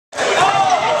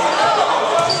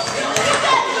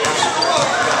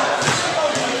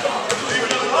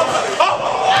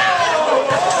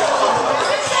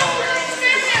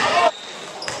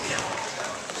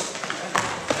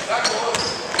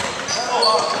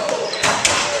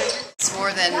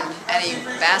any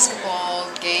basketball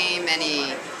game,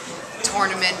 any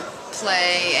tournament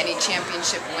play, any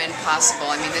championship win possible.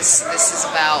 I mean, this is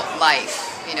about life.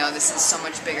 You know, this is so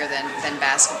much bigger than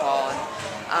basketball.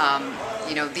 And,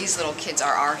 you know, these little kids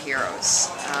are our heroes.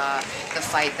 The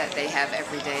fight that they have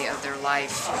every day of their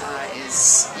life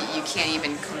is, you can't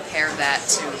even compare that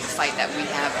to the fight that we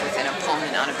have with an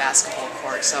opponent on a basketball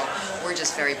court. So we're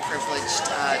just very privileged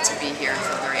to be here and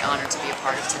feel very honored to be a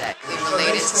part of today. We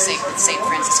related to St.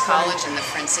 Francis College and the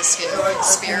Franciscan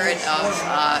spirit of,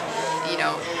 you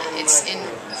know, it's in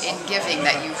giving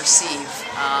that you receive,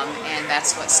 and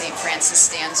that's what St. Francis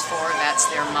stands for. That's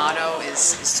their motto,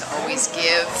 is to always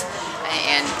give,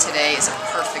 and today is a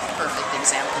perfect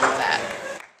example of that.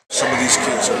 Some of these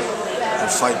kids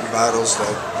are fighting battles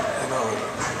that, you know,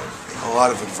 a lot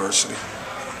of adversity.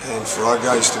 And for our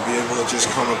guys to be able to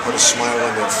just come and put a smile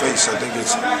on their face, I think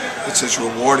it's as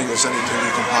rewarding as anything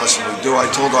you can possibly do. I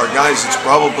told our guys it's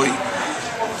probably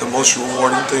the most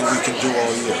rewarding thing we can do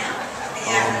all year.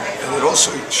 And it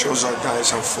also shows our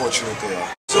guys how fortunate they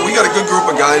are. So we got a good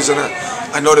group of guys, and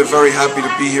I know they're very happy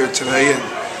to be here today, and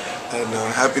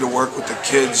happy to work with the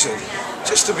kids, and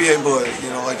just to be able to, you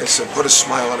know, like I said, put a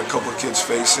smile on a couple of kids'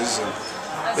 faces and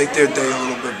make their day a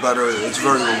little bit better. It's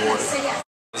very rewarding.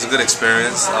 It was a good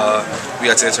experience. We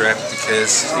got to interact with the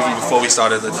kids. Even before we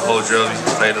started the whole drill, we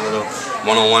played a little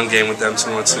one-on-one game with them,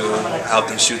 2-on-2, helped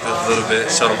them shoot a little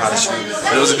bit, showed them how to shoot.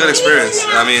 But it was a good experience.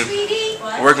 I mean,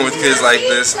 working with kids like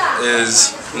this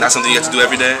is not something you get to do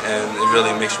every day, and it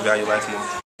really makes you value life more.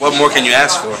 What more can you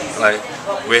ask for? Like,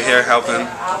 we're here helping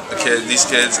these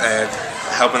kids, and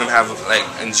helping them have, like,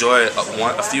 enjoy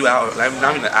a few hours, not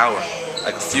even an hour,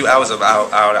 like a few hours of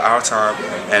our time,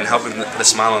 and helping put a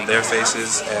smile on their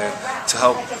faces, and to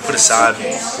help put aside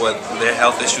what their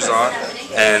health issues are,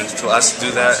 and to us do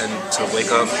that, and to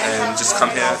wake up and just come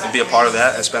here and be a part of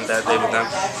that and spend that day with them.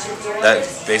 That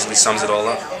basically sums it all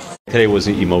up. Today was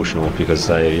emotional because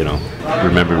I,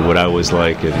 remembered what I was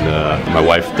like, and my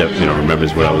wife,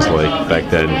 remembers what I was like back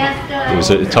then. It was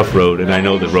a tough road, and I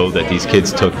know the road that these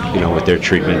kids took, with their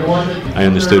treatment. I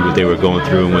understood what they were going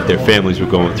through and what their families were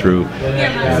going through,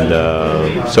 and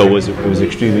so it was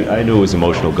extremely. I knew it was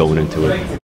emotional going into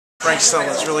it. Frank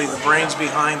Stella is really the brains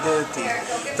behind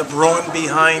it, the brawn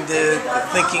behind it, the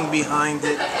thinking behind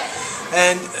it,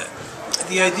 and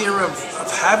the idea of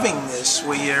having this,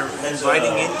 where you're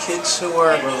inviting in kids who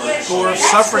are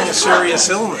suffering a serious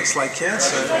illness like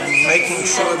cancer, and making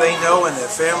sure they know and their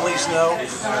families know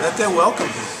that they're welcome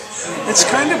here. It's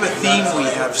kind of a theme we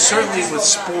have, certainly with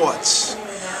sports,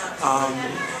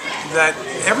 that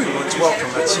everyone's welcome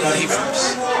at St.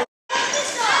 Ephrem's.